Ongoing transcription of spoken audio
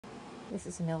This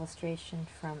is an illustration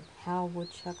from How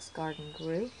Woodchuck's Garden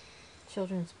Grew,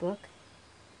 children's book,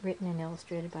 written and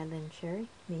illustrated by Lynne Cherry,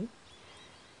 me,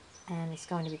 and it's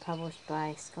going to be published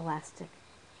by Scholastic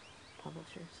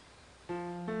Publishers.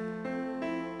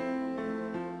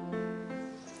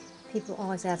 People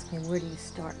always ask me, where do you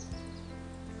start?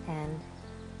 And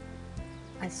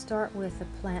I start with a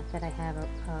plant that I have a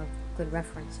good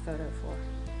reference photo for.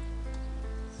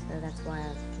 So that's why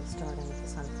I've been starting with the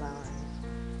sunflower and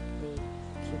the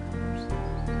cucumbers.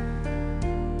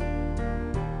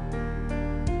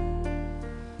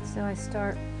 So I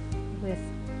start with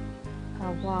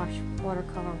a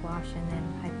watercolor wash, and then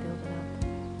I build it up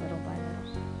little by little.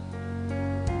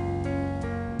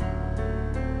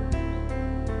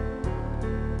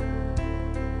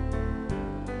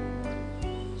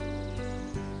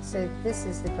 So this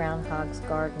is the Groundhog's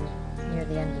garden near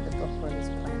the end of the book, where he's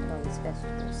planted all these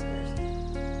vegetables. There's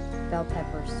bell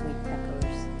peppers, sweet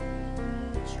peppers,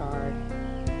 chard,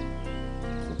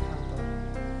 cucumber,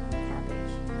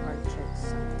 cabbage, artichokes,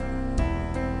 sunflower.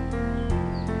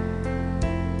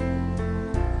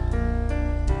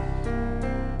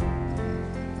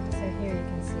 So here you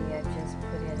can see I've just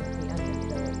put in the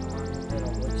undercoat on a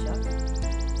little woodchuck,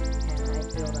 and I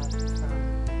build up from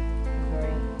a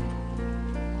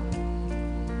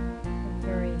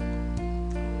very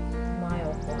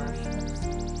mild wash, and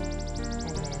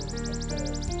then it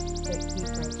goes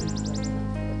deeper and deeper,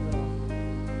 and then put little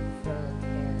fur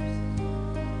hairs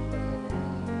over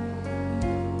that.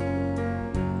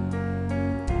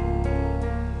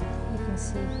 You can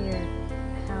see here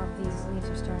how these leaves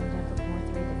are starting to look more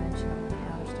three-dimensional, and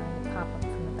how they're starting to pop up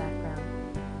from the background.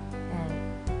 And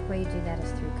the way you do that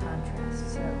is through contrast.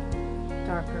 So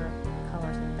darker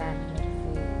colors in the back make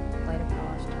the lighter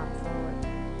colors top forward.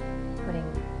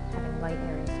 Having light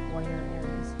areas, whiter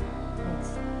areas, makes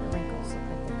the wrinkles look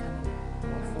like they're coming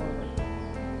more forward,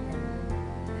 and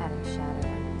adding shadow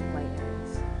and light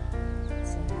areas.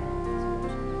 Same thing as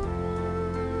original.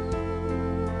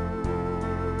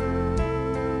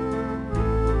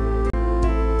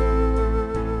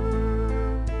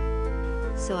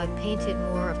 So I painted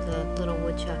more of the little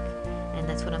woodchuck, and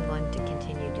that's what I'm going to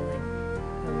continue doing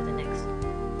over the next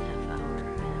half hour,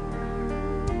 an hour.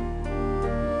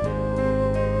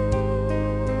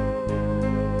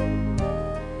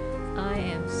 I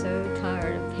am so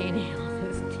tired of painting all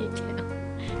this detail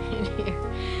in here.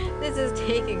 This is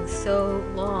taking so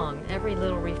long, every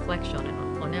little reflection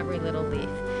on every little leaf.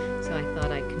 So I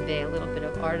thought I'd convey a little bit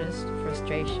of artist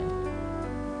frustration.